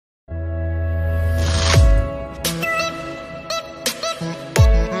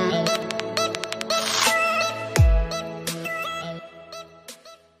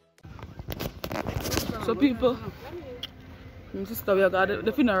people. My sister, we got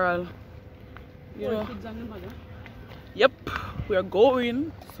the funeral. You know. Yep, we are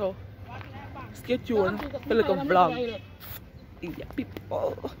going. So stay tuned for a little vlog. Yeah,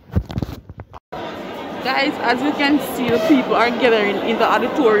 people. Guys, as you can see, the people are gathering in the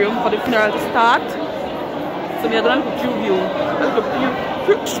auditorium for the funeral to start. So we are going to preview a little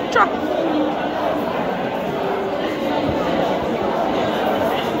picture.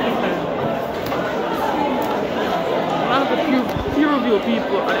 Few review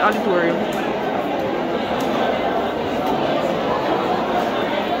people at the auditorium.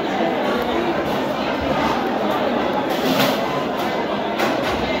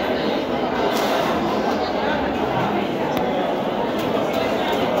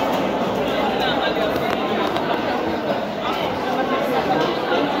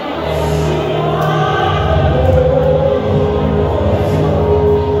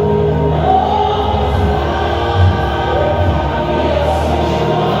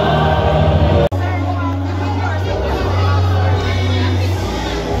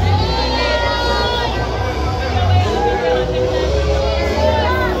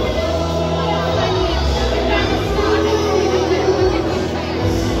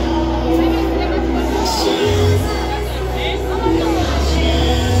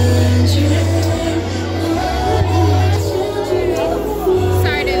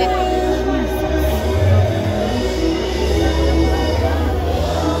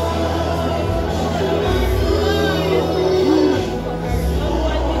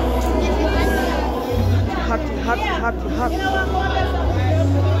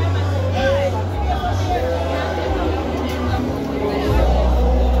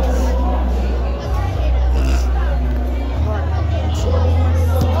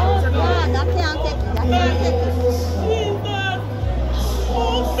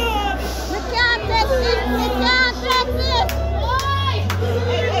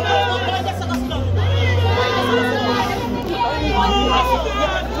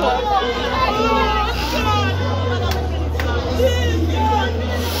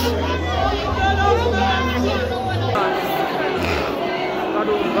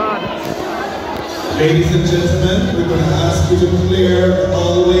 Ladies and gentlemen, we're going to ask you to clear the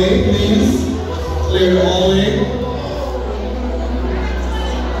hallway, please. Clear the hallway.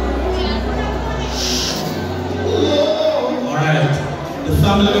 Alright. The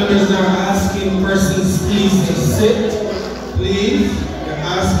family members are asking persons please to sit. Please. They're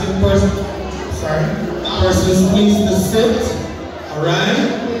asking persons please to sit. Alright.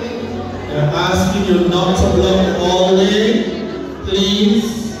 They're asking you not to block the hallway.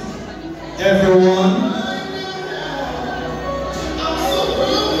 Please. Everyone.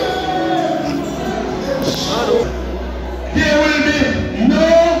 There will be no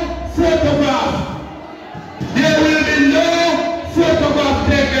photograph. There will be no photograph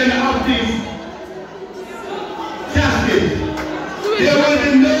taken of this casket. There will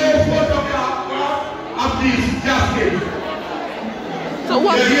be no photograph of this casket. So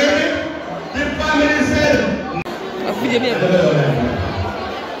what? You hear me? The family said.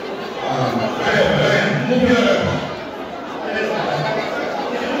 Move your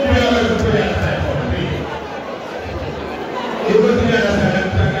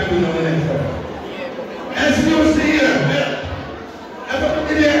excuse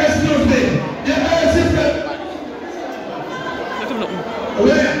me here. Excuse me. Yeah, sister.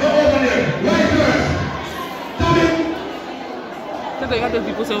 Wait, go over there. Right first. Tommy.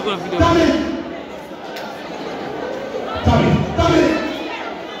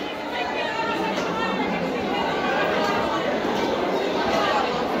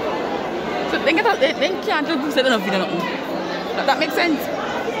 They can't do set enough video. That makes sense.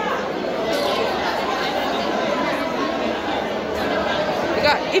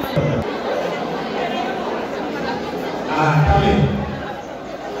 Because if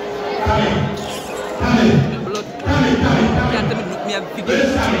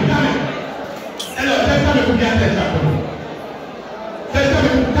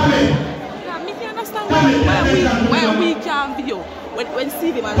why we can't video when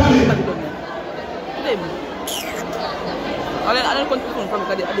see them and I don't confirm from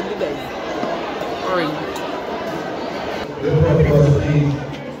the guys. Ring.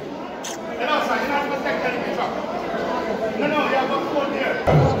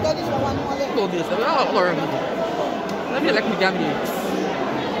 Let me like me damn you.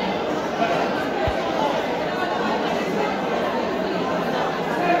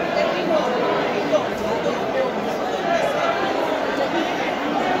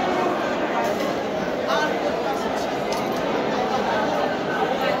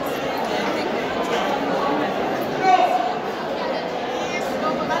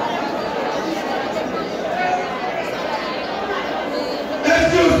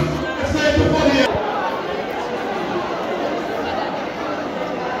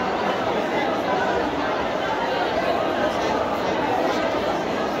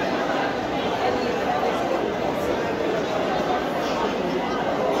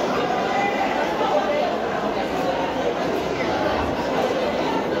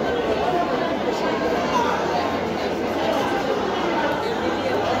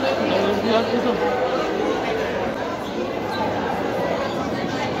 Sono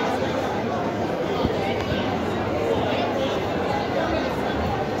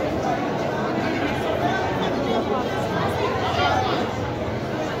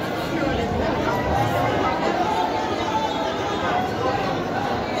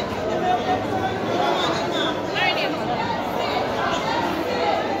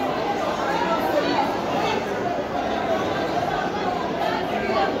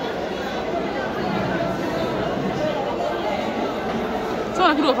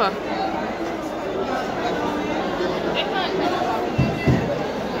che devo fare?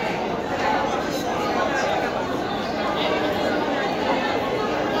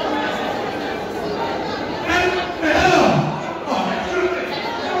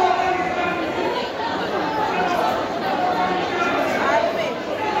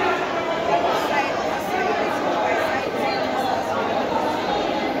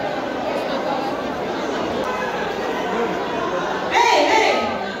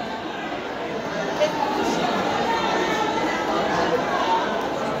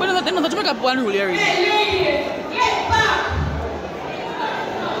 No, don't make up one rule here. Hey, ladies, get back!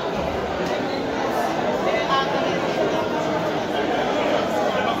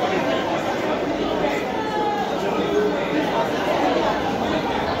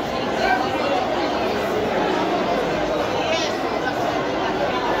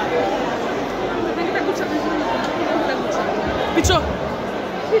 Picture.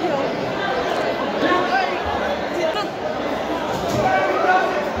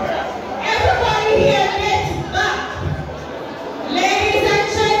 Everybody here, get back! Ladies and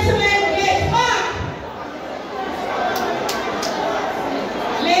gentlemen, get back!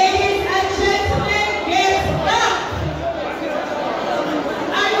 Ladies and gentlemen, get back!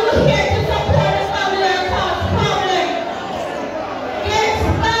 Are you here to support the family or cause problem? Get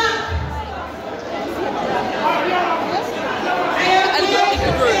back! I am here to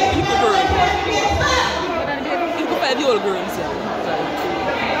say, get back! You can find the old girls here.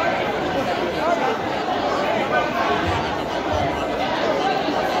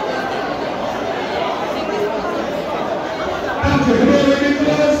 After the door will be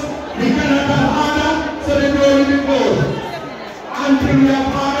closed, we cannot have honor, so the door will be closed. Until we have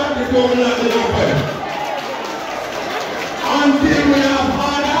honor, the door will not be open. Until we have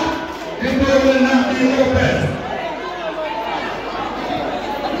honor, the door will not be open.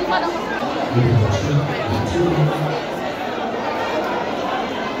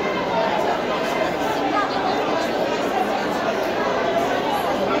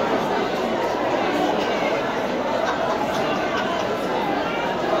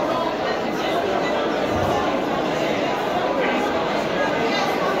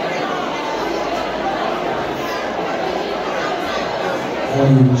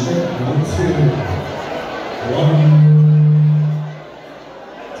 One, check, 1, 2, 1. 1,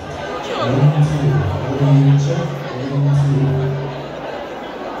 2, 1, check, 1, 2.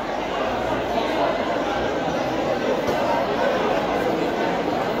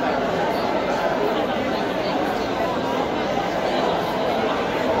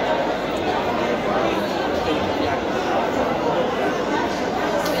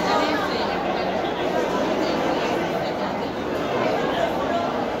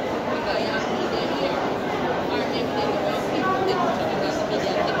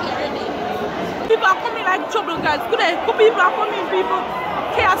 People are coming like trouble, guys. Good day. Good people are coming, people.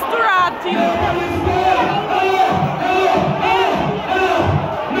 Chaos to rotting.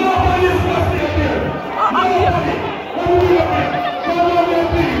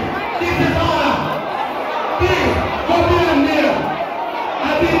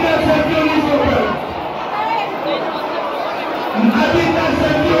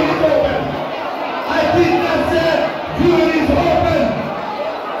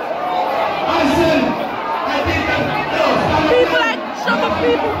 People like trouble,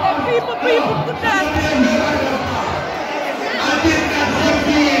 people, good day.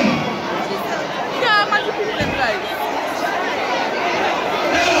 Yeah, man, you people them guys.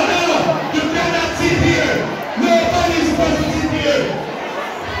 You cannot sit here. Nobody is supposed to sit here.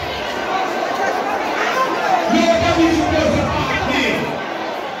 Nobody is supposed to talk here.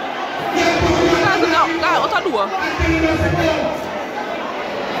 Guys, what I do?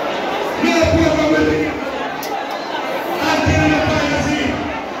 No program will be until you find a seat.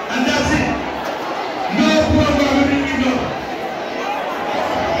 And that's it. No program will be enough.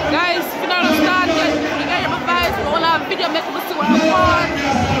 Guys, if you don't start yet, you get your advice. We will have video make us see what I want.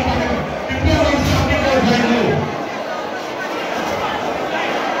 The program started out right now.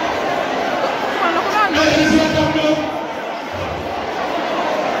 Come on, look around. Ladies and gentlemen,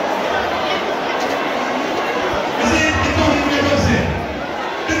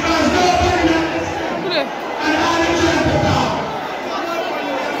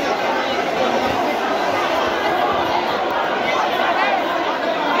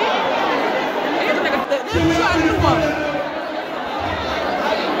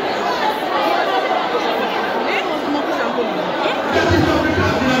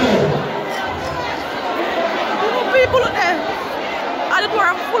 all the door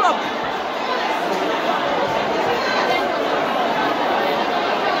are full up.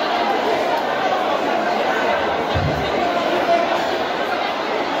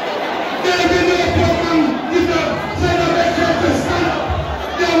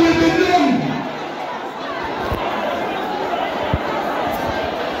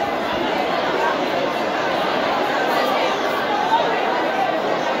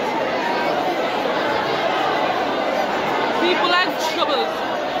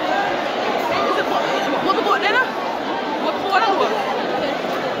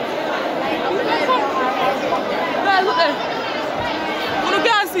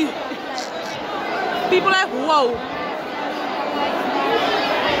 People like, whoa.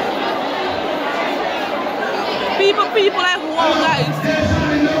 People like, whoa, guys.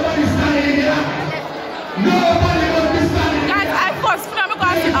 Guys, I first from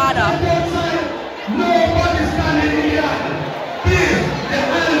across the order. Nobody standing in here. Please, the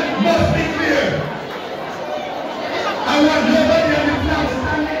hand must be clear. I want nobody on the flag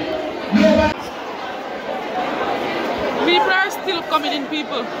standing. Nobody. People are still coming in,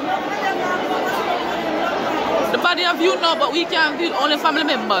 people. The body of you know, but we can't do only family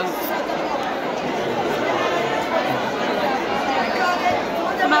members.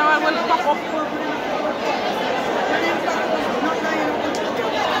 Now I will pack up.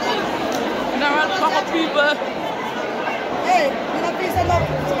 Now I'll pack up people. Hey, you know, peace and love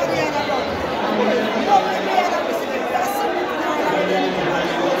to somebody else.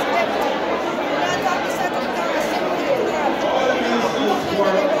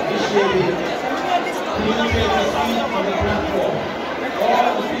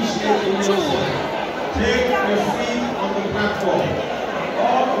 Take your seat on the platform.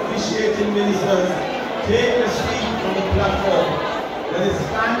 All officiating ministers, take your seat on the platform. When it's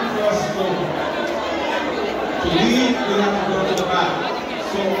time for us to leave, we have to go to the back.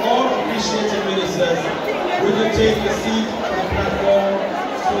 So all officiating ministers, would you take your seat on the platform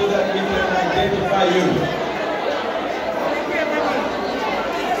so that we can identify you?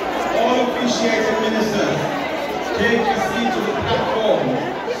 All officiating ministers, take your seat on the platform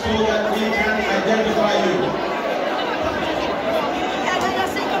so that we can identify you.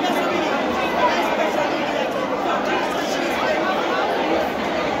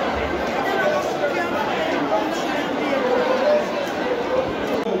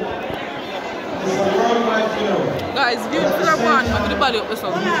 It's a worldwide funeral. Guys, beautiful are one, but the body of the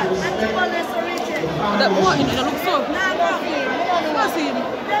sun. That one, it looks so. What's him?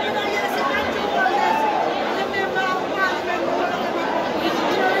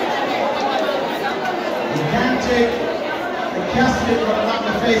 You can't take the casket but not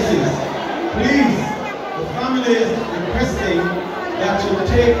the faces. Please, the family is requesting that you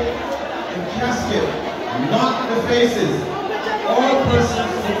take the casket, not the faces. All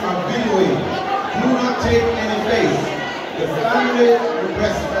persons who are videoing, do not take any face. The family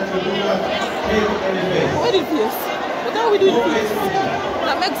requests that you do not take any face. What is this? What are we doing? No face picture.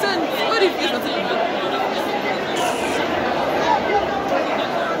 That makes sense. What is this?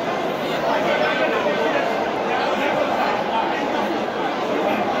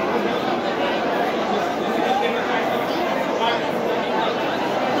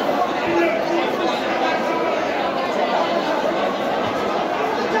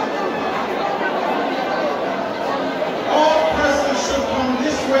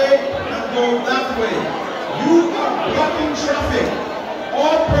 That way. You are blocking traffic.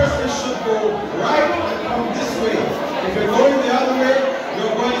 All persons should go right and come this way. If you're going the other way,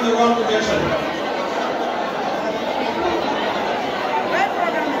 you're going in the wrong direction.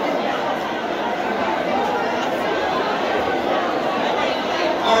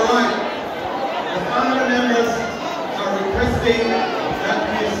 All right. The family members are requesting that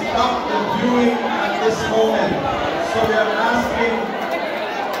we stop the viewing at this moment. So we are asking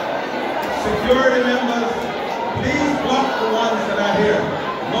security members, please block the ones that are here.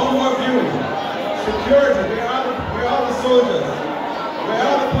 No more viewing. Security, we are the soldiers. We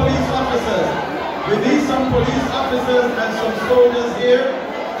are the police officers. We need some police officers and some soldiers here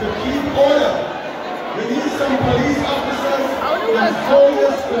to keep order. We need some police officers and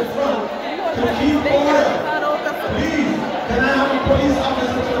soldiers in the front to keep order. Please, can I have a police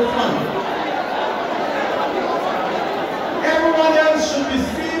officer to the front? Everyone else should be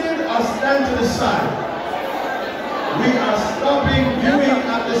seated or stand to the side. We are stopping viewing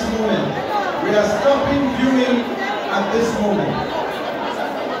at this moment. We are stopping viewing at this moment.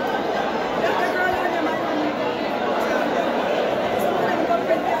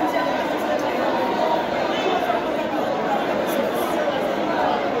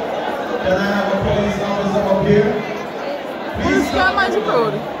 Can I have a police officer up here? Please stop man's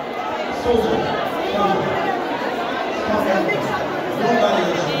proud. Soldiers, nobody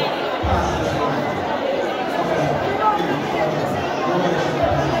should pass this line.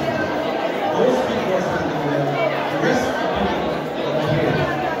 Those people are standing there. The rest of the people are here.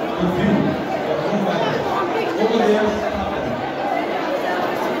 Confused. Nobody. Over there is stopping.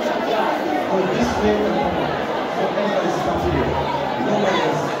 Go this way and so everybody stop here. Nobody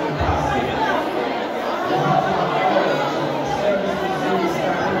else can pass here. You have to have order. The service is really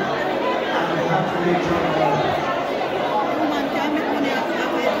standing and they have to maintain order.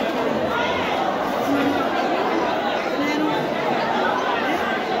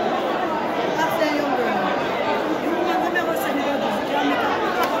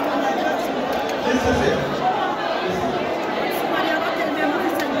 This is it.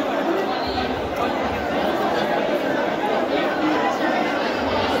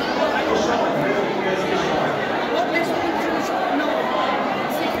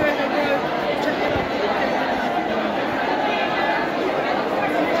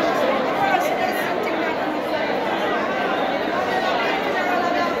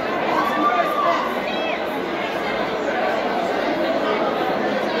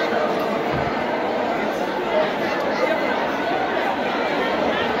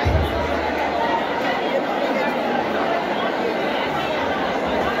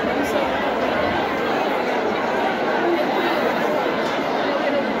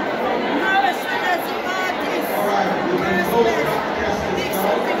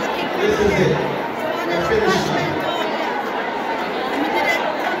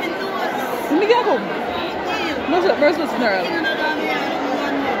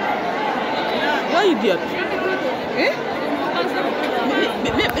 Why you idiot? Eh?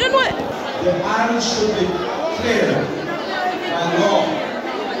 The island should be cleared by law.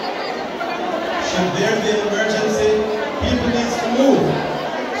 Should there be an emergency, people need to move.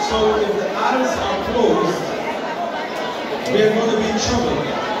 So if the islands are closed, we're going to be in trouble.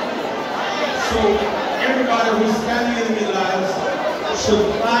 So everybody who's standing in the middle aisles should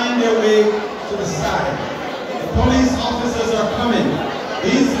find their way to the side. The police officers are coming.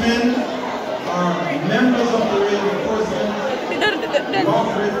 These men are members of the reinforcement,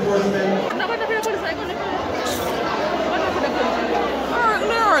 lawful reinforcement.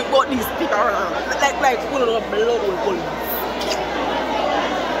 Got these stickers like full of blood with police.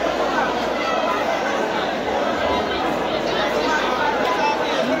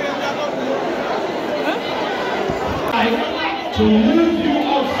 To move you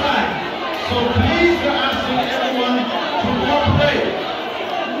outside. So please, we're asking everyone to cooperate.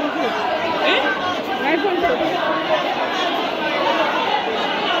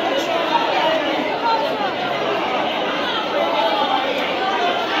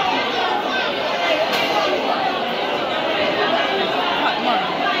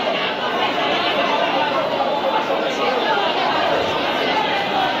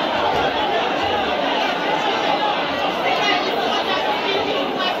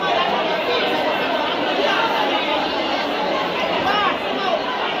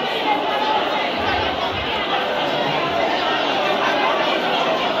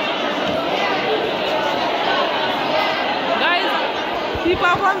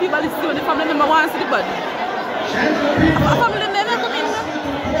 People is still the family member wants to see the body. Family member come in.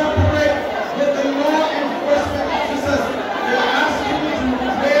 Cooperate with the law enforcement officers. They're asking you to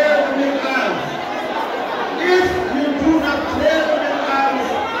clear the middle aisles. If you do not clear the middle aisles,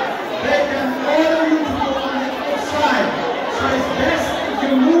 they can order you to go on the outside. So it's best if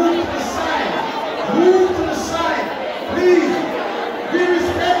you move to the side. Move to the side. Please, be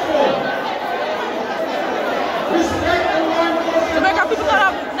respectful. Respect the law enforcement. Jamaica people that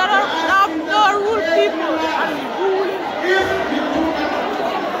have no rule people. If you do not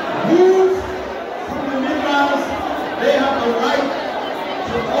move from the middle, they have the right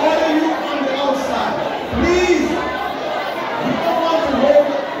to order you on the outside. Please, we don't want to hold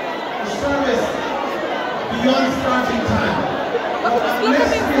the service beyond starting time. But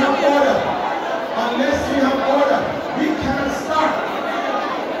unless we have order, we cannot start.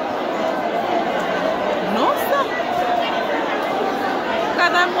 No, sir.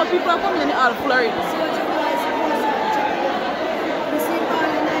 Because I'm more people are coming in all Florida.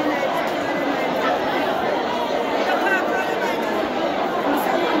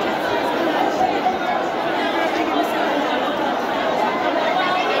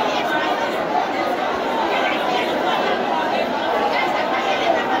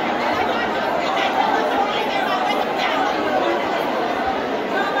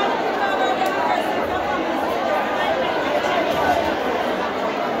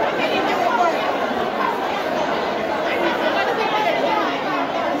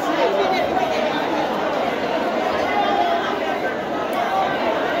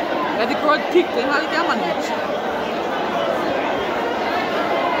 road thick, then how you can manage?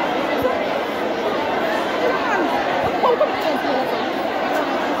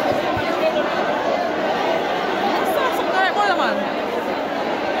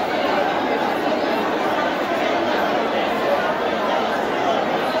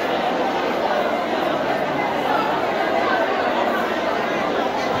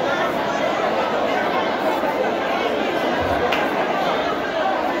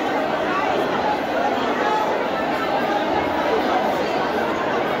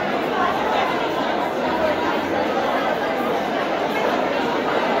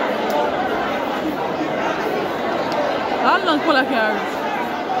 Pull up here.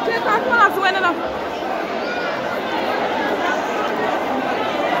 Take off mask when enough.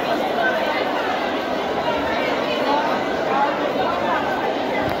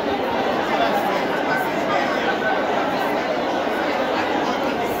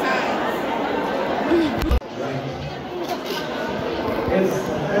 It's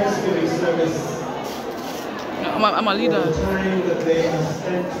the Thanksgiving service. I'm a leader. The time that they have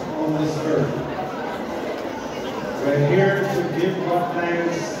spent on this earth. We're here to give God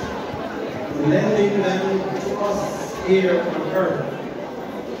thanks for lending them to us here on earth.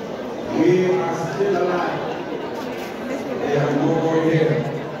 We are still alive. They are no more here.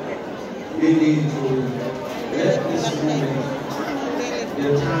 We need to let this moment be a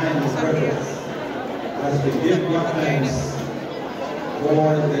time of purpose as we give God thanks for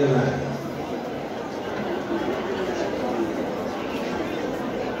their life.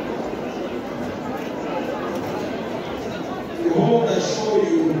 Behold, I show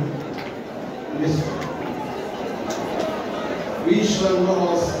you this. We shall not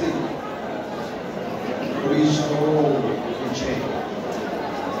all sleep, we shall all be changed.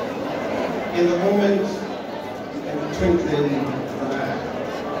 In the moment and twinkling of an eye,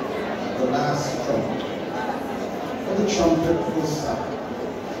 the last trumpet, for the trumpet will sound,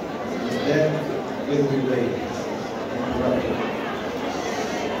 and death will be raised incorruptible,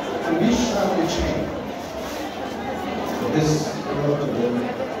 and we shall be changed. This corruptible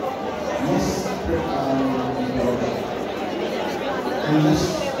must put on mortal, and this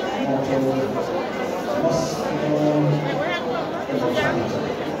mortal must be born immortality.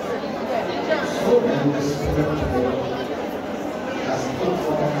 So then this corruptible has put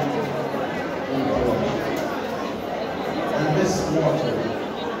on incorruptible, and this mortal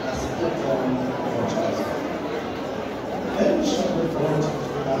has put on immortality. Then shall the brought to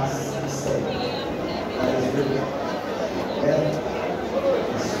pass and say, that is written, death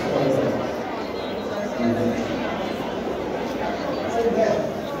is swallowed in victory. So death,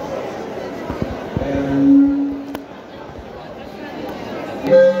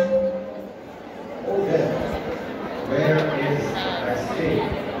 oh death, where is thy sting?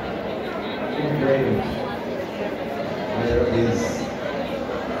 In grave, where is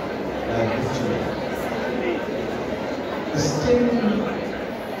thy victory? The sting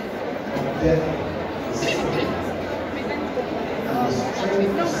of death is sin. The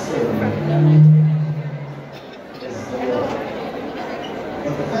strength of sin is the Lord.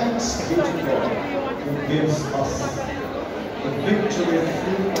 But thanks be to God who gives us the victory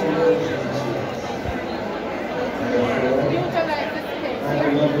through our Lord Jesus Christ. Therefore, my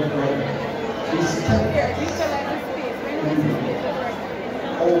beloved brother, be steadfast,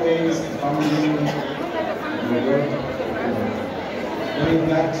 always abounding in the work of the Lord, knowing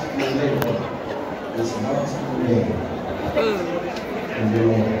that your labor is not in vain. And the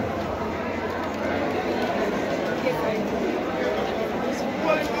Lord.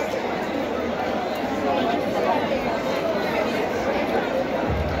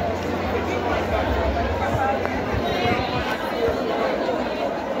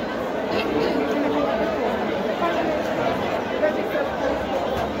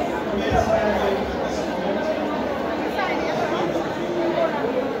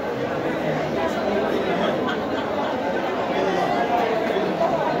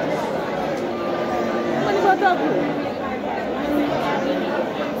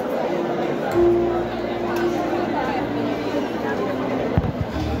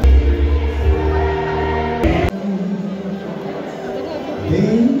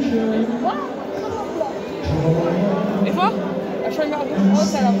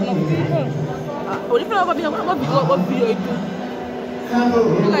 What video you do?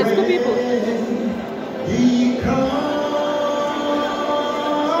 Like two people.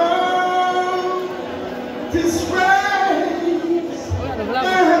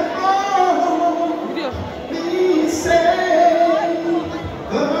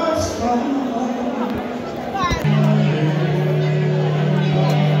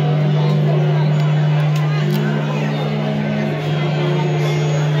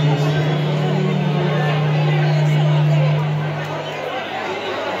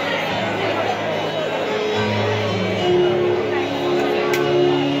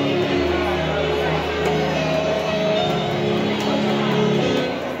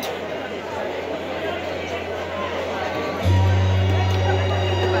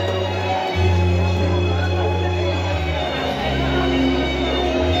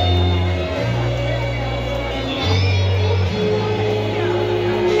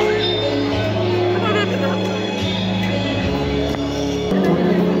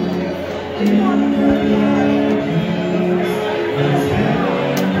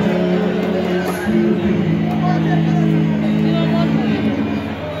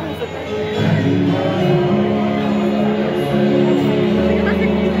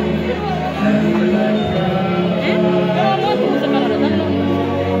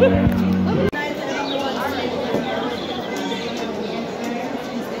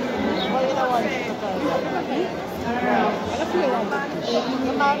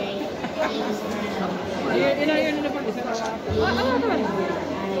 I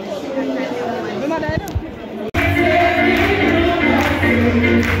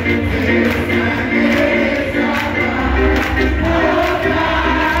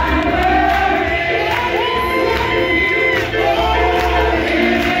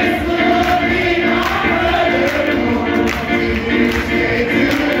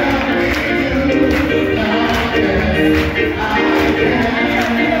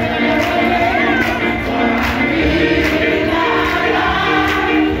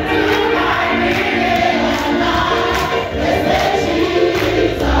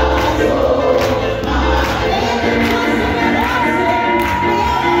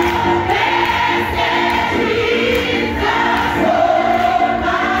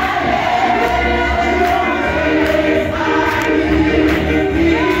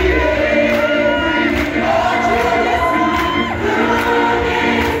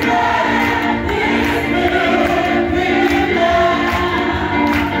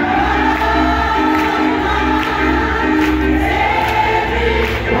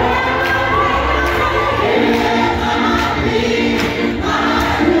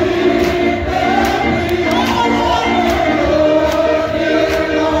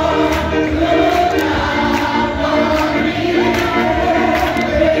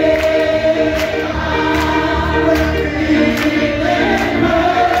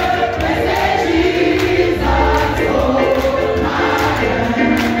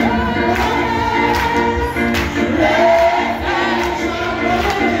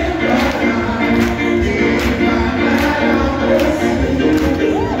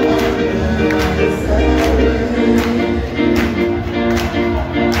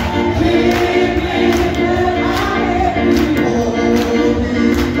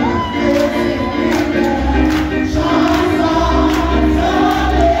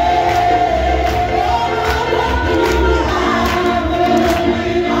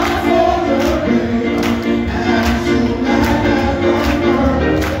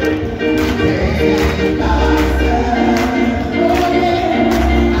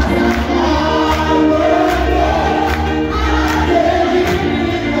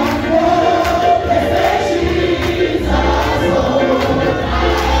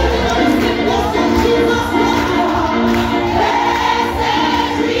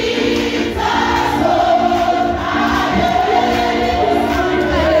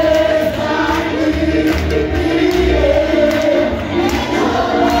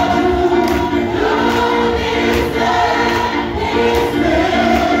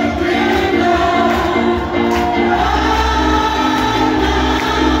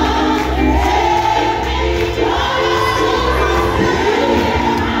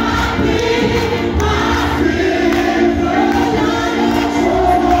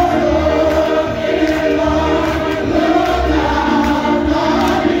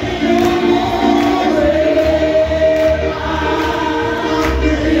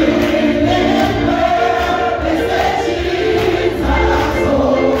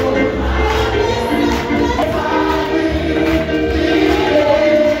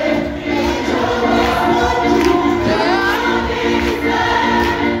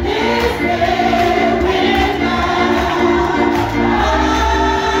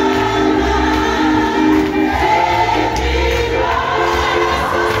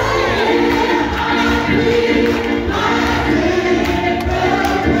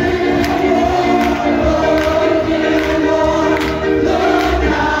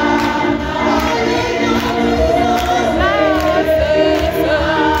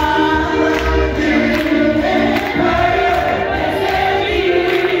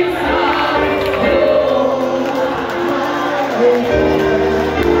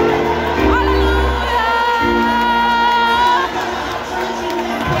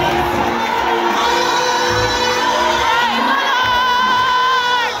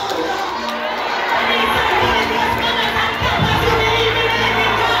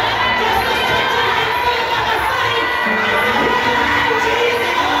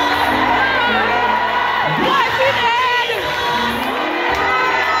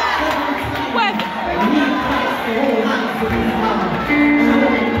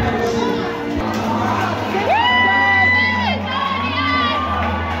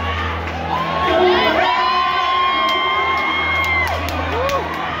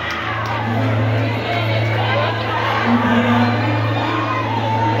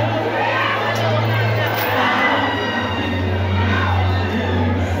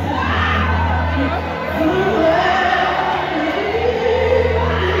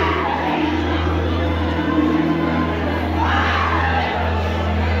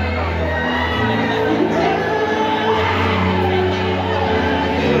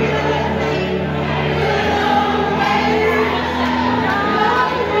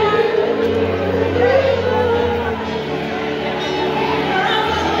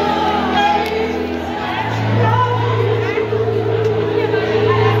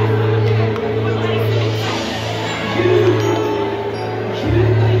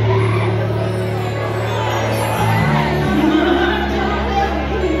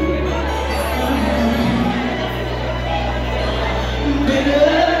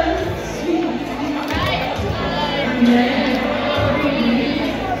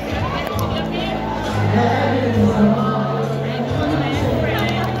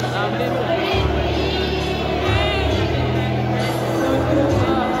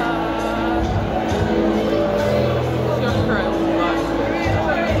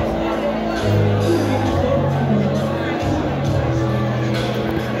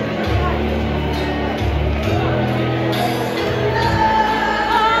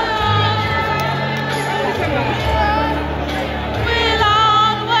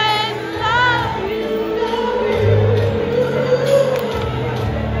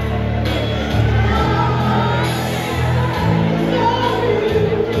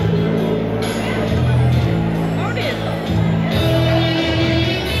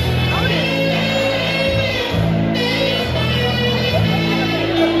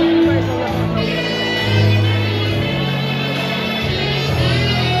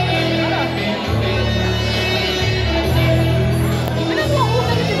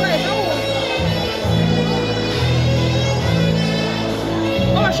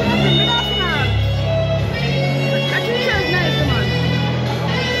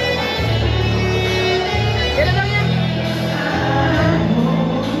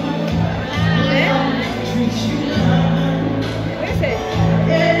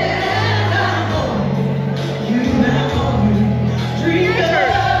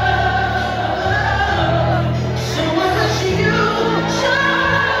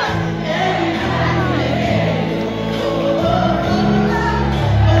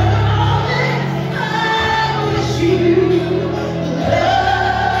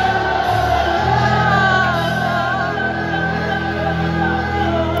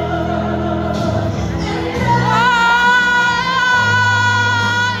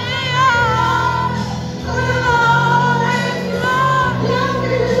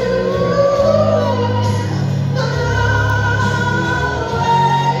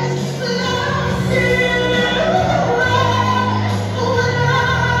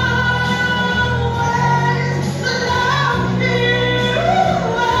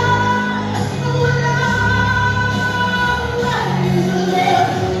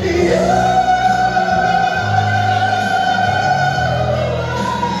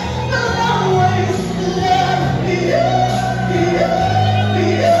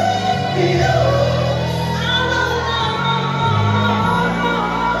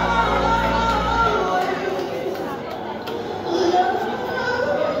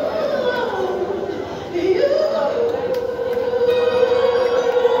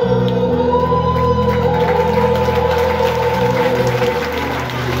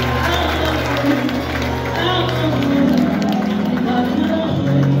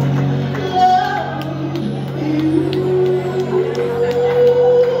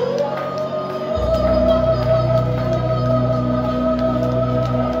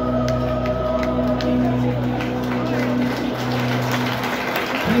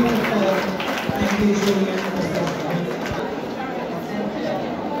beautiful and visually professional.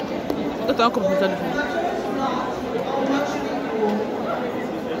 Talk about that.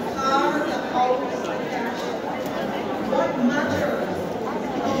 What matters is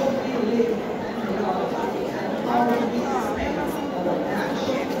how we live and love and how we spend our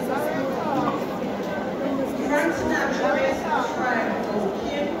actions. Frank Sinatra described how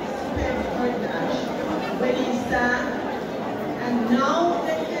Kim spent her dash when he sang, and now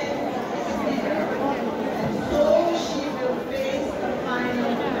the end is there, and so she will face the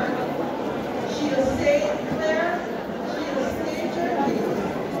final curtain. She'll say it clear, she'll state her case,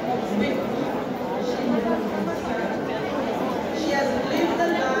 with she will be concerned. She has lived the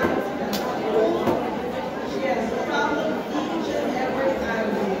life and hope. She has traveled each and every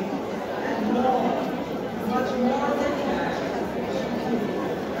highway, and more, much more than that.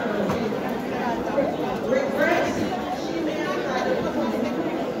 Regrets, she may have had a few,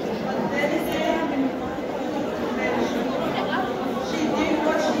 but then again, mention. She did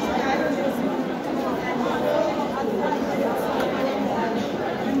what she had to do, and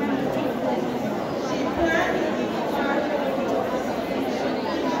she planned to be part of the process.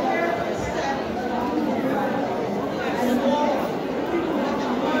 Every step along the way, and more,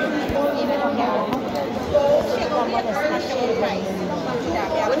 much more than so she will be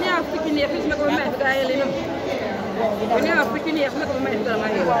When you have picking up, it's not going to make the guy. When you have picking up, it's not going to make the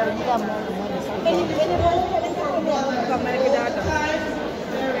guy.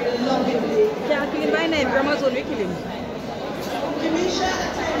 very lovingly. Can't kill him by name, Grandma's only kill him. Kimesha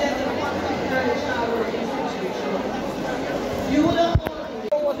attended the Quantum Early Childhood Institution. You will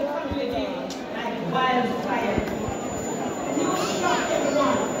have all the community like wildfire. You struck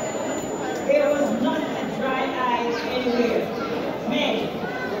everyone. There was not a dry eye anywhere. Men,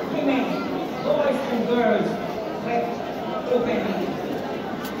 women, boys and girls wept openly.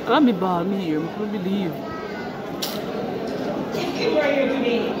 Let me bow me here, I don't believe. If you were here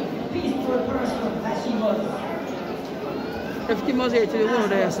today, peaceful person that she was. If Kim was here today, we know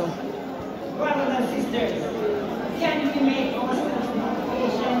that so. Brothers and sisters, can we make ourselves more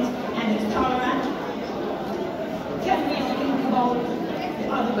patient and tolerant? Can we think about the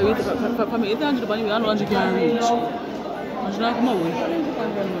other person? For me, it's Andrew, but I don't want you can reach. I'm not come away.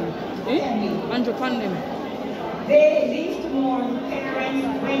 Andrew Pandem. They live to mourn parents,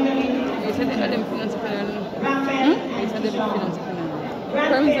 Gwendolyn, They said they had them finance plan. Raphael, They said they and had Sean. finance plan.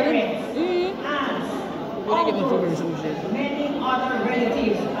 Grandparents, aunts, When they give them figures and shit. many other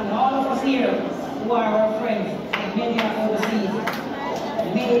relatives, and all of us here who are our friends, and many are overseas.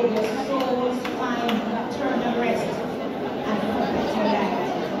 May your souls find eternal rest and perpetual light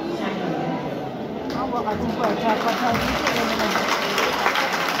shining.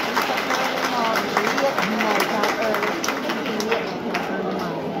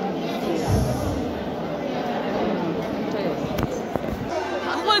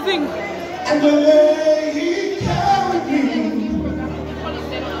 One thing. And the lady carried me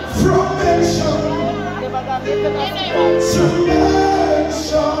from mention to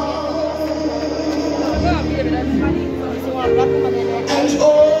mention. And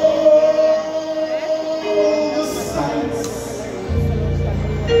all the sights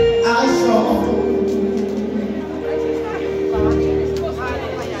I saw.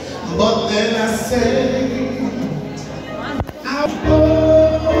 But then I said,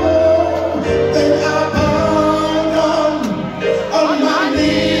 then I bowed on my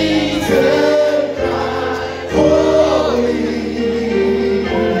knees and cried, holy.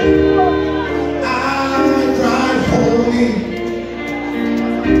 I cried, holy.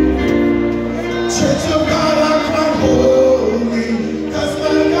 Church of God, I cried, holy. 'Cause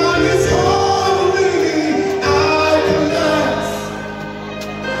my God is holy. I collapse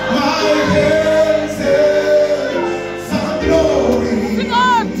my hands and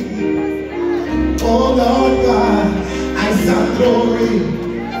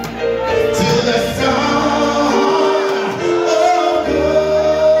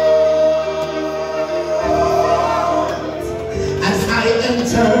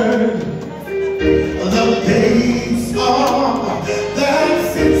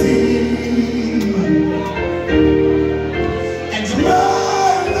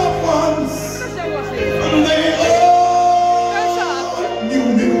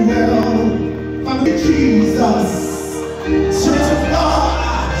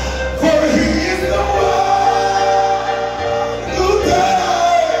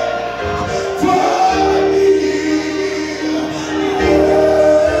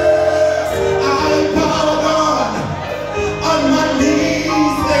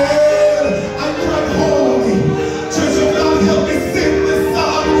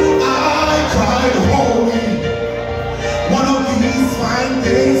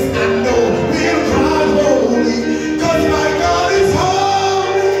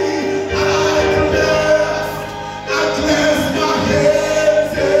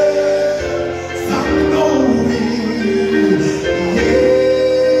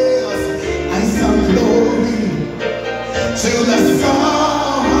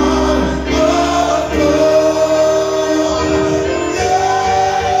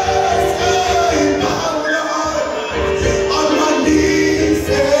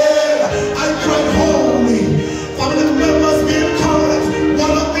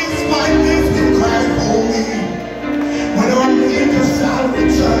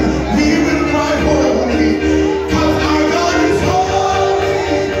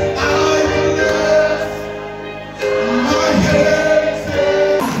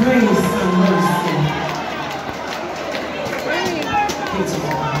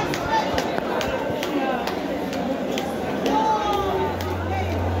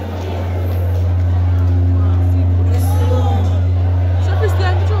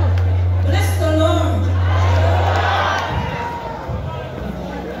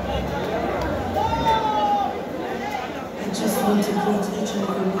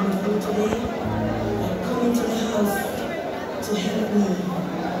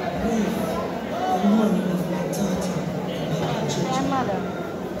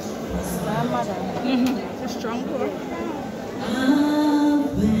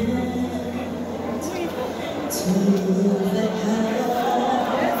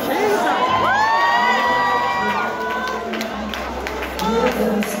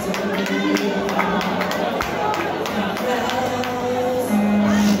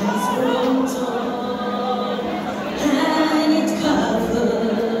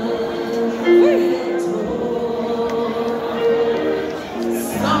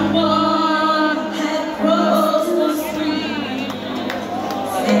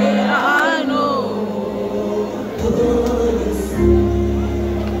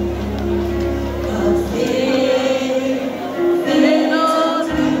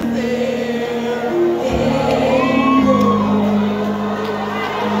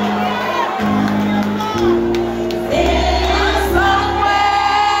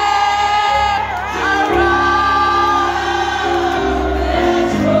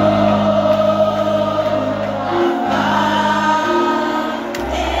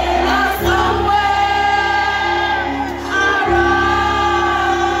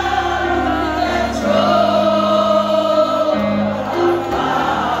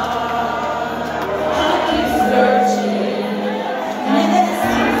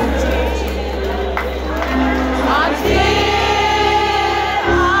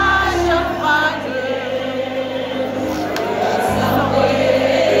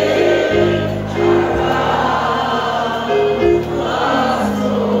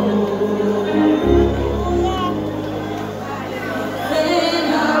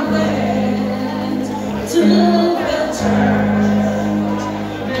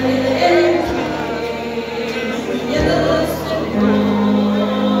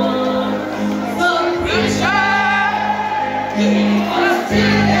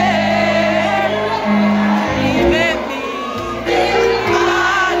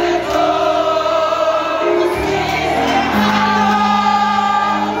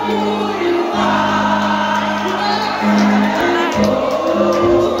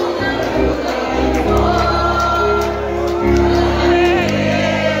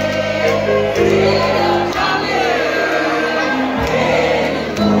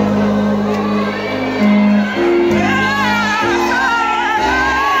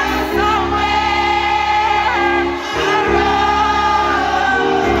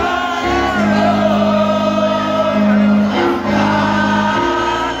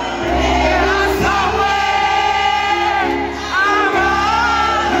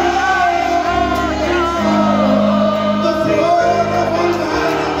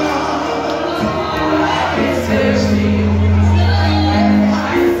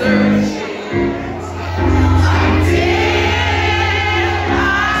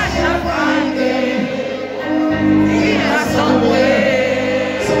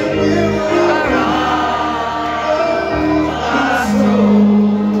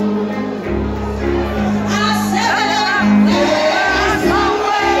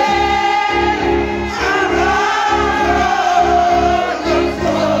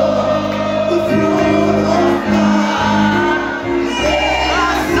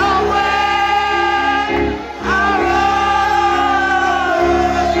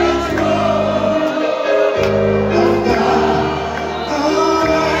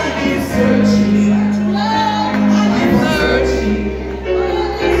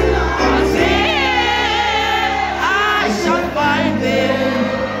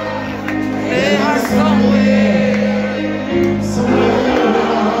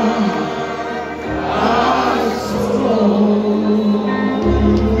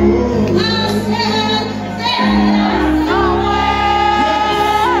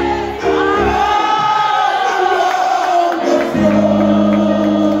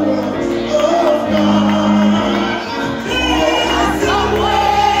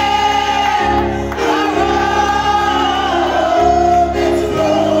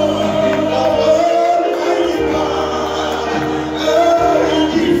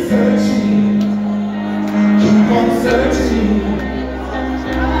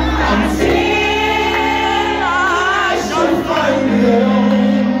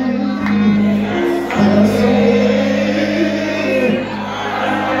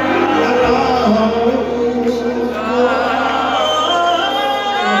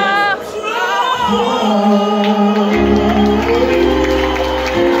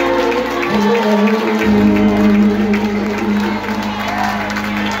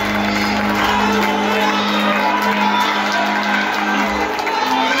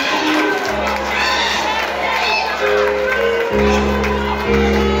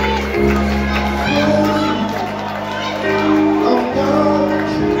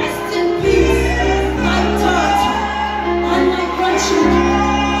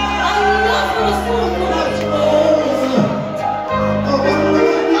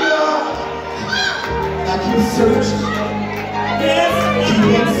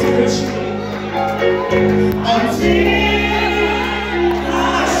until I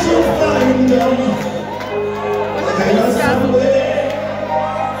shall find them. They are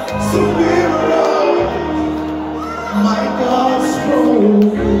somewhere around my God's throne.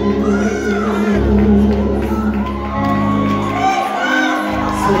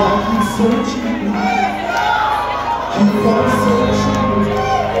 So I keep searching, keep on searching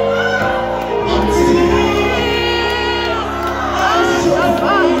until I shall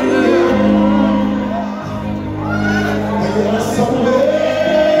find them. They are somewhere.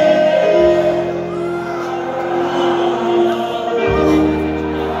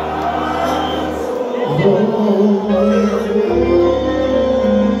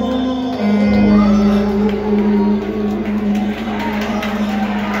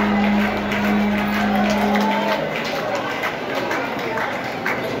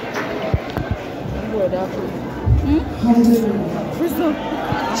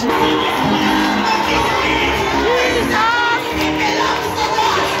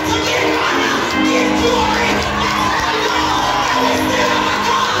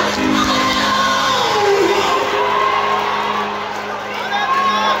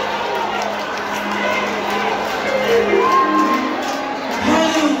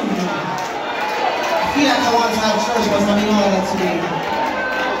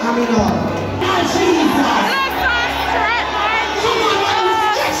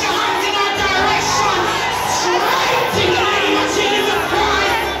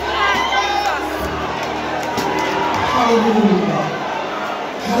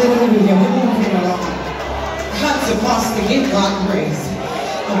 Hallelujah, we're moving along. Had to pass to give God praise.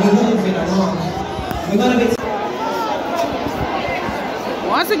 And we're moving along. We're going to be...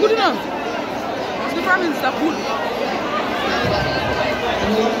 What's it good enough? What's the problem? Stop good.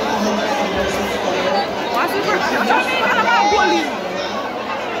 What's the problem? I'm not bullying.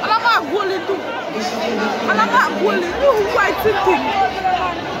 I'm not bullying too. I'm not bullying. You white thing.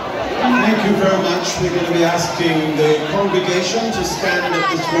 Thank you very much. We're going to be asking the congregation to stand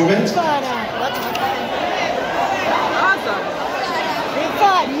at this moment.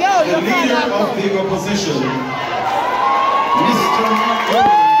 The leader of the opposition, Mr.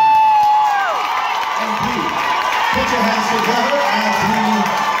 MP. Put your hands together as he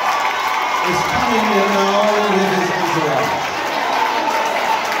is coming in now with his entourage.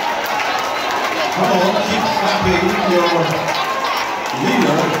 Come on, keep clapping your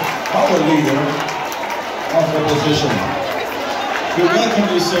leader. Our leader of the opposition. We welcome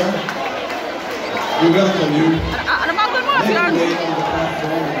you, sir. We welcome you. Make way on the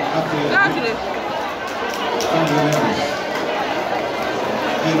platform after the members.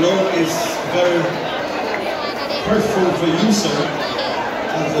 I know it's very hurtful for you, sir,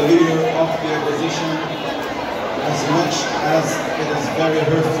 as the leader of the opposition, as much as it is very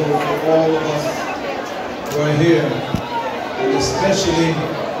hurtful for all of us who are here, and especially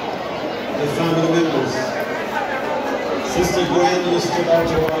the family members. Sister Gwen, you stood out a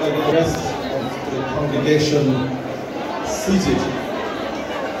while ago. The rest of the congregation seated.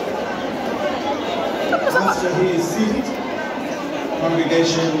 After he is seated,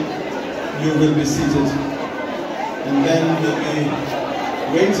 congregation, you will be seated. And then we'll be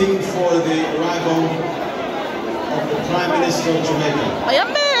waiting for the arrival of the Prime Minister of Jamaica. I am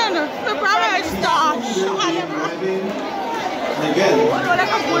man, the Prime Minister. And again,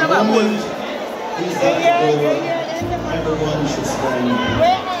 the moment he's at the door, everyone should stand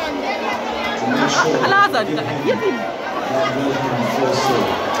to make sure that welcome also.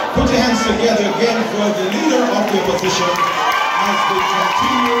 Put your hands together again for the leader of the opposition as we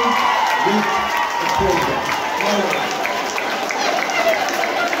continue with the program.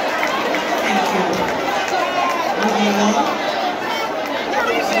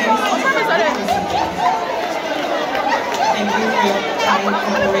 Thank you for your kind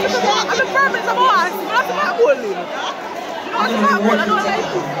cooperation. I'm the permit of us. What's the bullying? What's the bullying? I don't like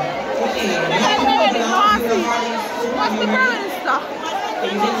it. What's the permit stuff? Are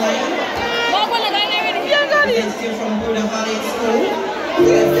you in line? Yes, you're from Buddha Valley School.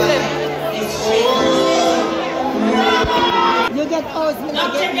 You get ours.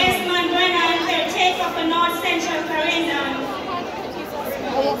 Dr. Desmond Brennan, caretaker for North Central Clarendon.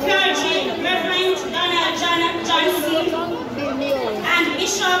 Clergy, Reverend Donald Johnson, and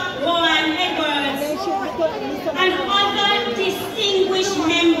Bishop Rowan Edwards, and other distinguished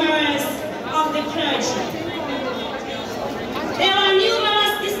members of the clergy. There are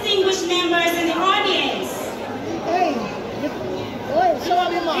numerous distinguished members in the audience.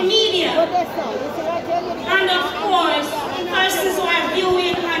 The media, and of course, persons who are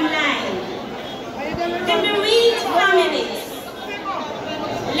viewing online. The bereaved families,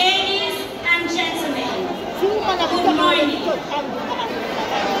 ladies and gentlemen,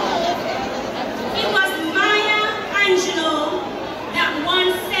 It was Maya Angelou that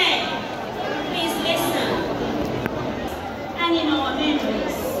once said, please listen, and in our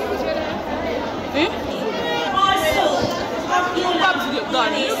memories. Also, of you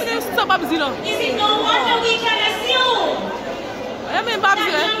is it no wonder we can assume that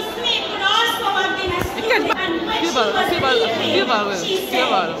young Smith would also have been a student, and when she was leaving, she said,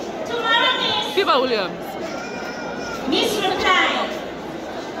 tomorrow, Miss replied,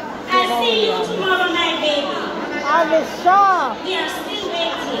 I'll see you tomorrow night, baby. We are still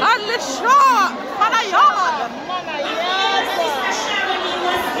waiting. And Sister Shirley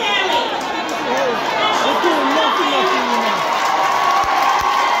was scary. And she was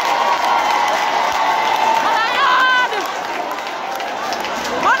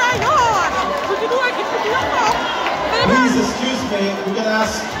Please excuse me, we're going to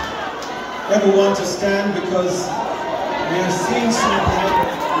ask everyone to stand because we are seeing something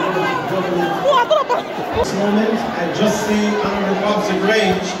this moment. I just see Honorable Bobsy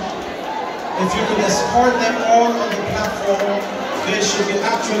Grange. If you could escort them all on the platform, they should be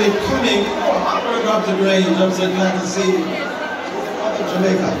actually coming. Oh, Honorable Bobsy Grange, I'm so glad to see you.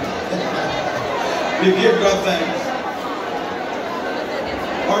 Jamaica. We give God thanks.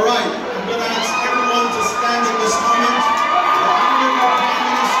 All right, I'm going to ask everyone to stand in this moment. The Honorable Prime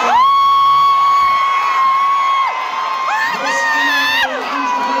Minister.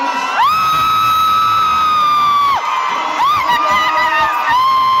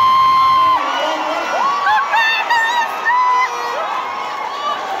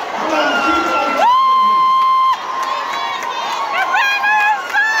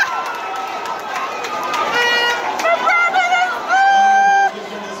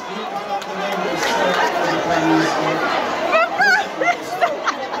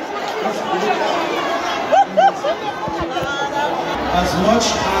 As much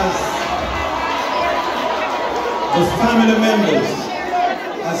as the family members,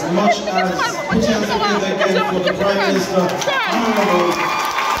 as much as put hands together again for the Prime Minister, Honorable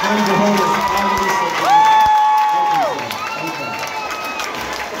and the Honorable Prime Minister.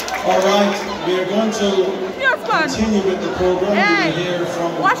 All right, we are going to continue with the program. We will hear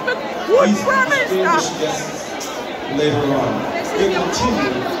from these distinguished guests later on. We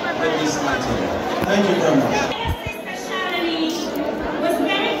continue with this matter. Thank you very much.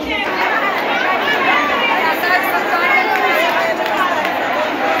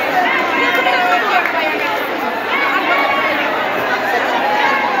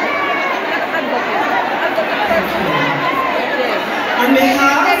 On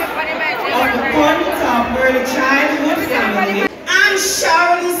behalf of the Point Early Childhood Family and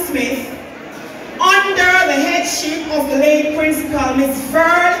Shirley Smith, under the headship of the late Principal Miss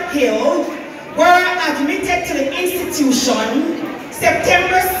Vern Hill, were admitted to the institution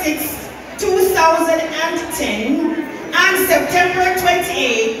September 6, 2010 and September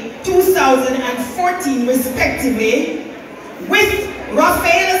 28, 2014 respectively, with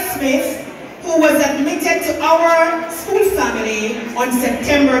Raphael Smith, who was admitted to our school family on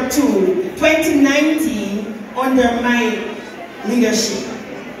September 2, 2019 under my leadership.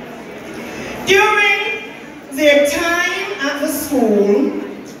 During their time at the school,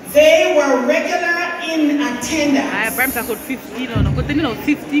 they were regular in attendance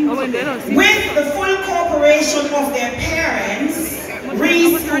with the full cooperation of their parents,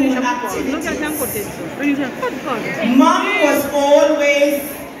 preschool activities. Mom was always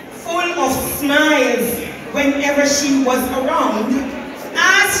full of smiles whenever she was around,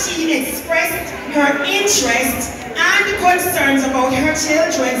 as she expressed her interest and concerns about her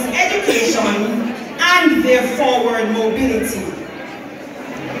children's education and their forward mobility.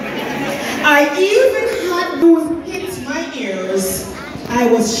 I even had those hit my ears. I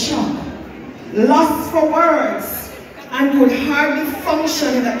was shocked, lost for words, and could hardly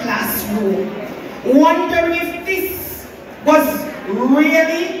function in the classroom, wondering if this was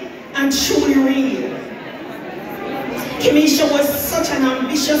really and truly real. Kimesha was such an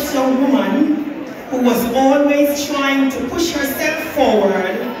ambitious young woman who was always trying to push herself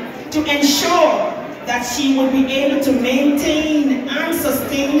forward to ensure that she would be able to maintain and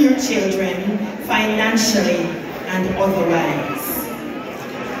sustain her children financially and otherwise.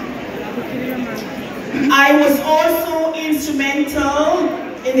 I was also instrumental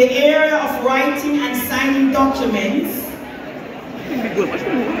in the area of writing and signing documents.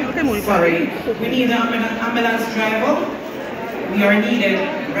 Sorry, we need an ambulance driver. We are needed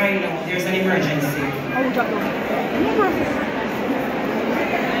right now. There's an emergency.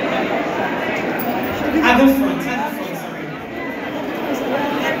 At the front, sorry.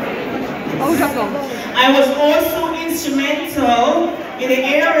 I was also instrumental in the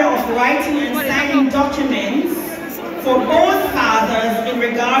area of writing and signing documents for both fathers in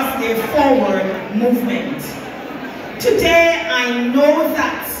regards to their forward movement. Today, I know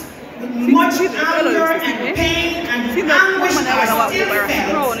that with much anger and pain and anguish are still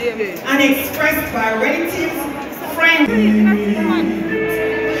felt and expressed by relatives, friends,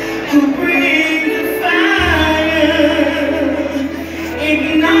 who bring the fire,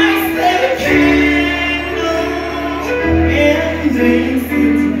 ignites the candle, and makes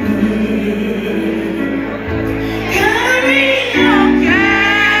it burn. Carry your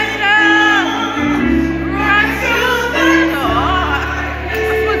candle right through the dark.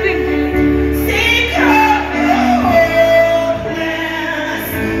 Seek out the hopeless,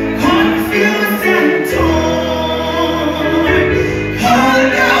 confused and torn.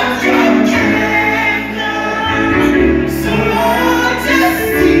 Hold out your candle, so hard to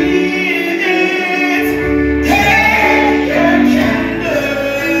see it. Take your candle,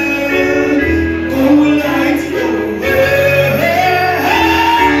 go light your way.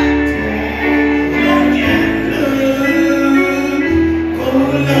 Take your candle, go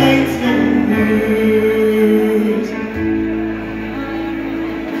light your world.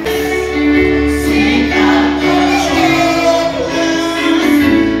 Seek out the hopeless,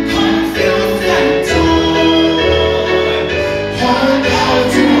 confused and torn. Hold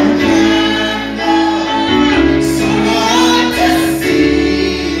out your candle, so hard to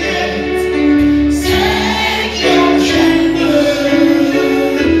see it. Take your candle,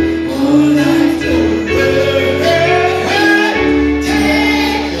 go light the world.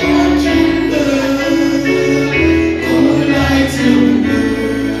 Take your candle, go light the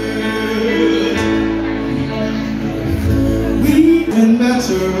world. We've been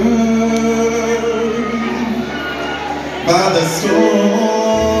battered by the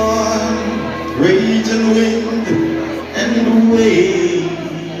storm, raging wind and waves.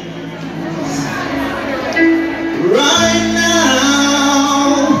 Right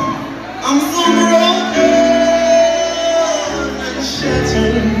now, I'm so broken and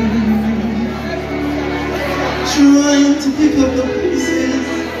shattered, trying to pick up the pieces.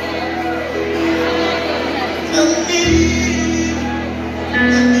 I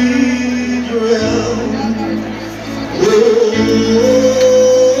need your help. Oh, Lord,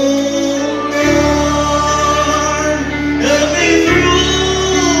 help me through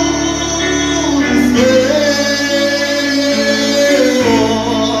this storm.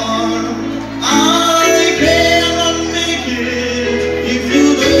 I cannot make it if you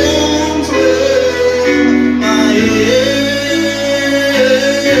don't hold my hands.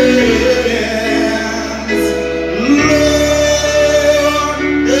 Lord,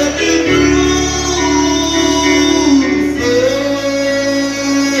 help me through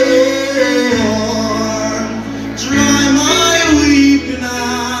dry my weeping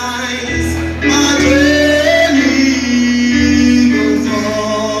eyes, my journey goes on.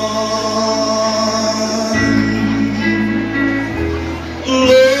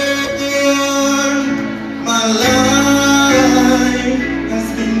 Lord, my life has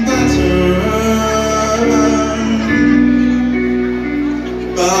been battered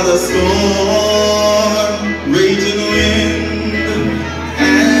by the storm, raging wind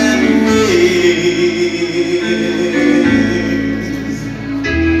and waves.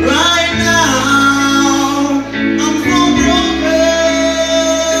 Right now, I'm so broken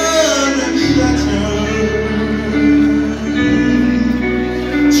and shattered,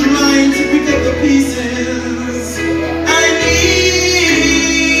 trying to pick up the pieces. I need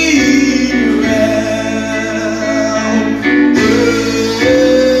your help.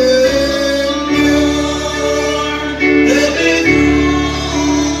 Help me through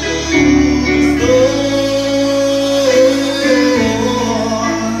the storm.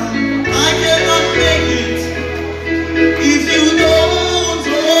 I cannot make it if you don't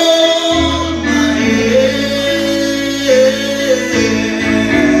hold my hands.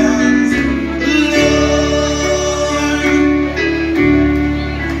 Lord,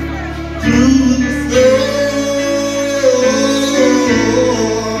 through the storm,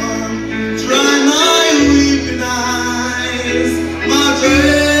 dry my weeping eyes, my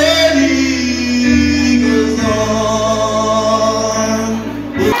journey goes on.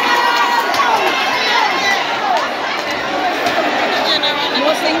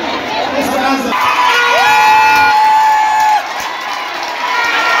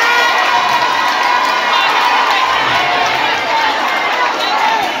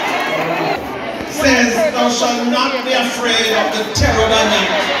 Says, thou shalt not be afraid of the terror by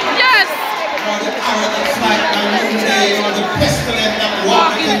night, Yes! nor the arrow that flight by noonday, nor the pestilence that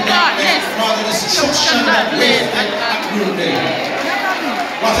walketh in darkness, nor the destruction that wasted at noonday.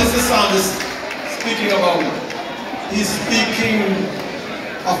 What is the psalmist speaking about? He's speaking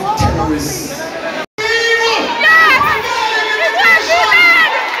of terrorists.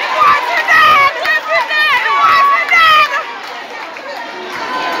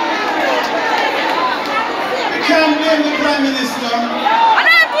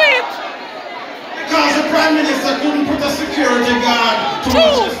 Because the Prime Minister couldn't put a security guard to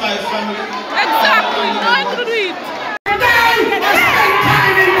watch the five family. Exactly, no, I couldn't do it.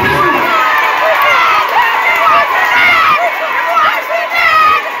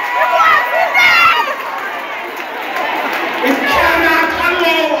 We cannot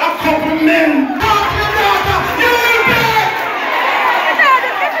allow a couple men talk to daughter. You will pay.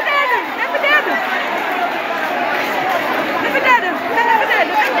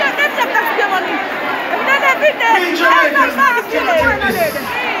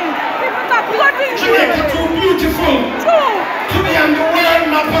 Jamaica too beautiful to be on the world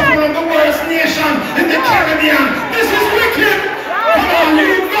map of one of the worst nations in the Caribbean. This is wicked. Come on,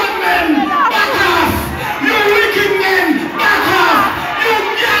 you gunmen, back off. You wicked men, back off. You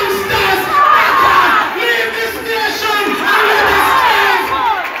gangsters, back off. Leave this nation and let us live.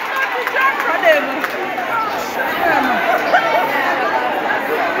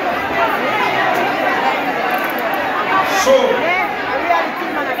 So,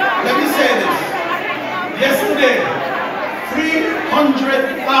 let me say this. Yesterday,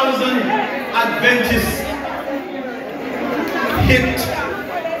 300,000 Adventists hit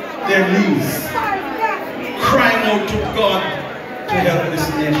their knees, crying out to God to help this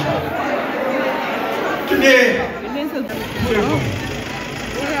nation. Today,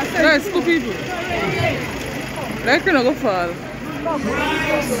 Guys, two people. Like you're not gonna fall.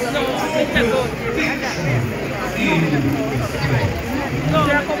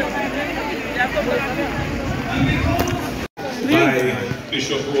 By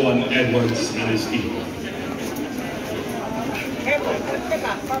Bishop Rowan Edwards and his team.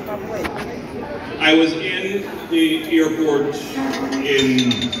 I was in the airport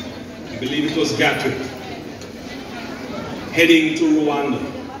in, I believe it was Gatwick, heading to Rwanda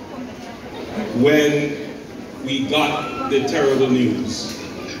when we got the terrible news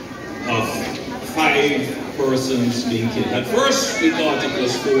of 5 persons being killed. At first we thought it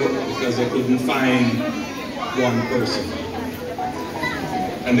was 4 because they couldn't find 1 person.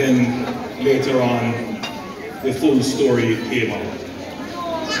 And then later on the full story came out.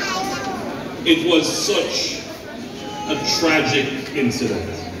 It was such a tragic incident.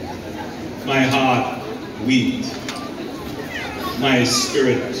 My heart wept. My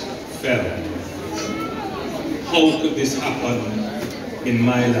spirit fell. How could this happen in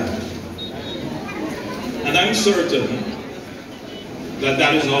my land? And I'm certain that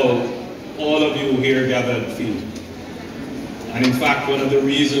that is how all of you here gathered feel. And in fact, one of the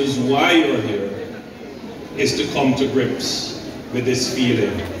reasons why you're here is to come to grips with this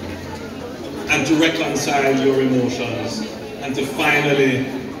feeling and to reconcile your emotions and to finally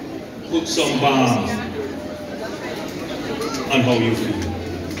put some balm on how you feel.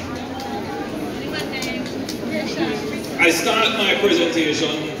 I start my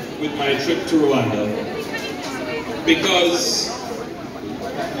presentation with my trip to Rwanda because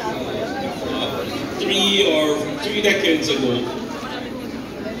 3 decades ago,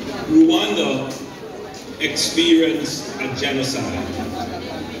 Rwanda experienced a genocide.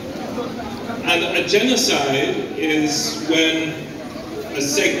 And a genocide is when a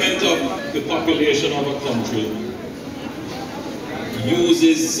segment of the population of a country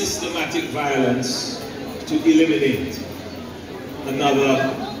uses systematic violence to eliminate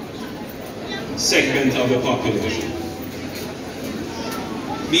another segment of the population.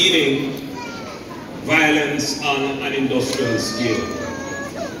 Meaning violence on an industrial scale.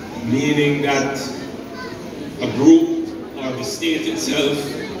 Meaning that a group or the state itself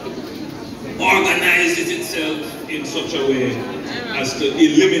organizes itself in such a way as to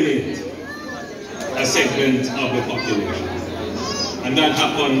eliminate a segment of the population. And that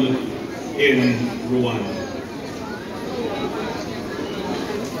happened in Rwanda.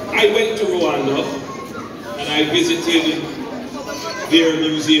 I went to Rwanda and I visited their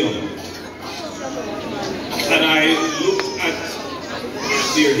museum. And I looked at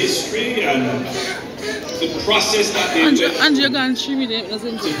their history and the process that they went to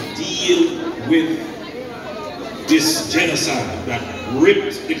deal with this genocide that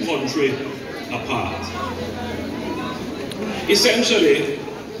ripped the country apart. Essentially,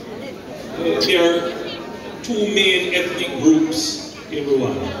 there are 2 main ethnic groups in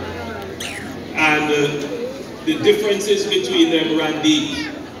Rwanda, and the differences between them ran deep.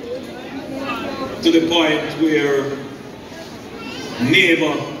 to the point where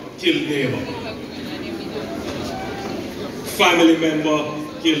neighbor killed neighbor, family member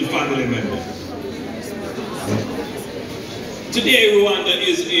killed family member. Today, Rwanda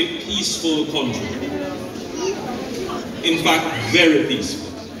is a peaceful country. In fact, very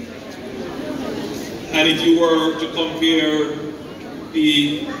peaceful. And if you were to compare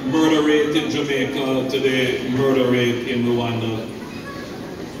the murder rate in Jamaica to the murder rate in Rwanda,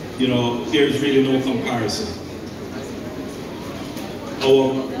 you know, there's really no comparison.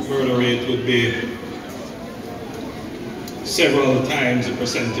 Our murder rate would be several times the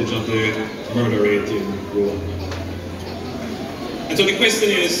percentage of the murder rate in Rwanda. And so the question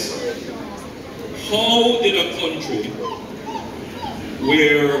is, how did a country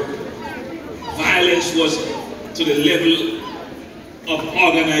where violence was to the level of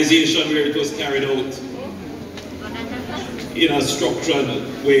organization where it was carried out in a structured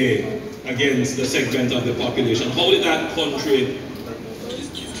way against the segment of the population, how did that country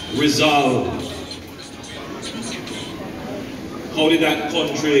resolve? How did that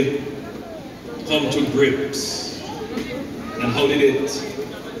country come to grips? And how did it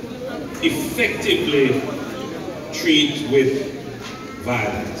effectively treat with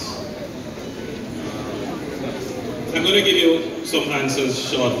violence? I'm going to give you some answers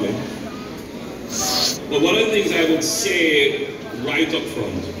shortly. But one of the things I would say right up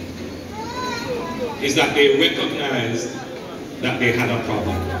front is that they recognized that they had a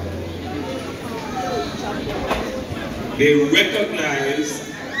problem. They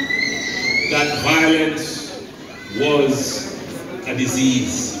recognized that violence was a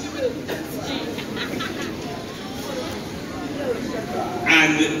disease.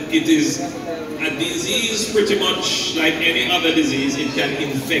 And it is a disease pretty much like any other disease. It can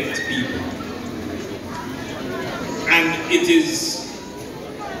infect people. And it is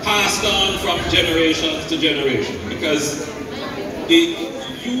passed on from generation to generation because the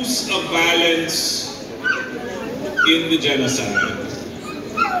use of violence in the genocide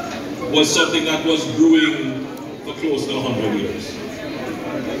was something that was brewing for close to 100 years.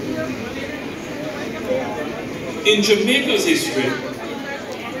 In Jamaica's history,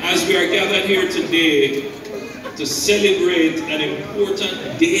 as we are gathered here today to celebrate an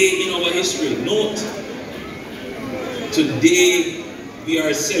important day in our history, note, today we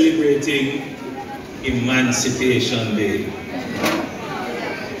are celebrating Emancipation Day,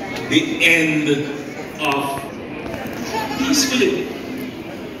 the end of peacefully.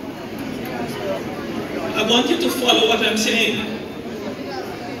 I want you to follow what I'm saying.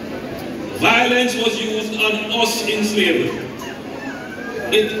 Violence was used on us in slavery.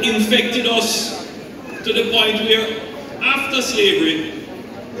 It infected us to the point where after slavery,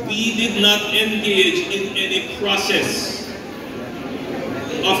 we did not engage in any process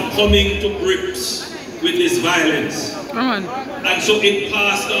of coming to grips with this violence. And so it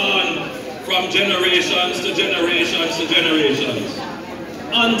passed on from generations to generations to generations.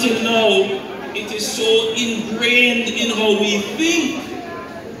 Until now, it is so ingrained in how we think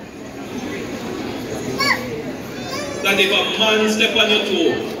that if a man step on your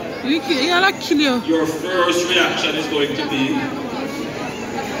toe, your first reaction is going to be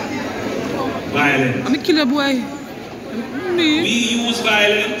violence. I'm a killer boy. We use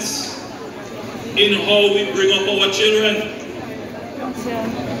violence in how we bring up our children.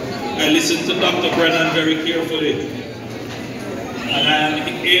 I listened to Dr. Brennan very carefully. And I'm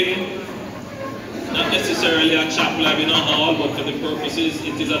in, not necessarily a chapel, I'm in a hall, but for the purposes,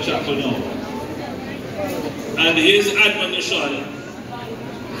 it is a chapel now. And his admonition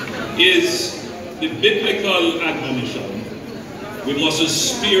is the biblical admonition. We mustn't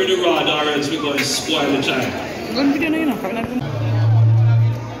spare the rod or else we're going to spoil the child.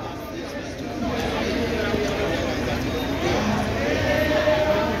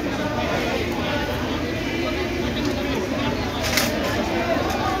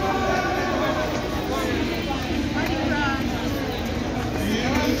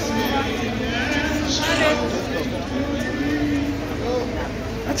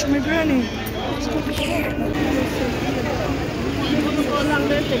 That's my granny.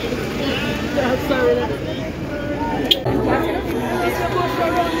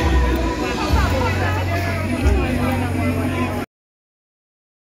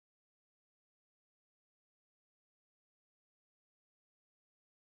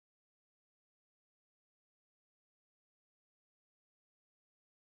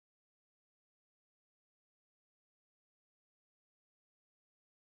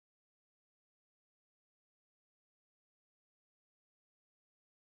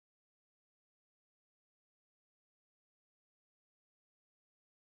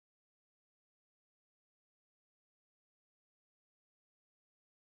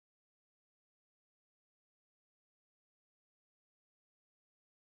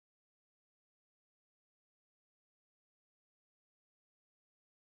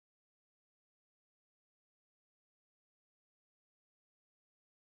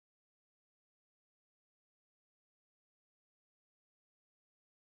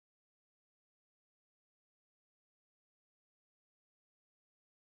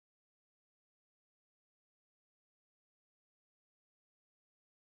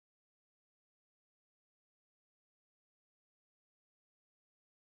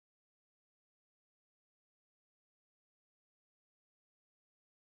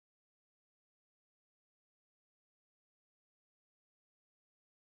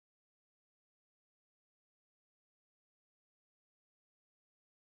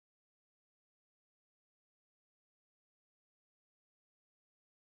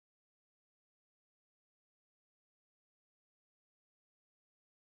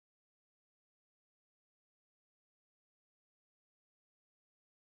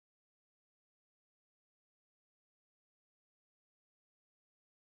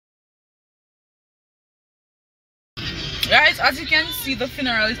 Guys, as you can see, the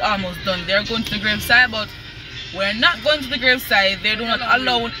funeral is almost done. They're going to the graveside, but we're not going to the graveside. They do not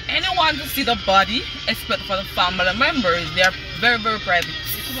allow anyone to see the body except for the family members. They are very, very private.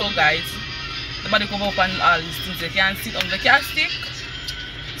 So guys, the body cover up and all these things. They can't sit on the casket.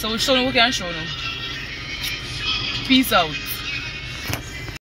 So we'll show you what we can show you. Peace out.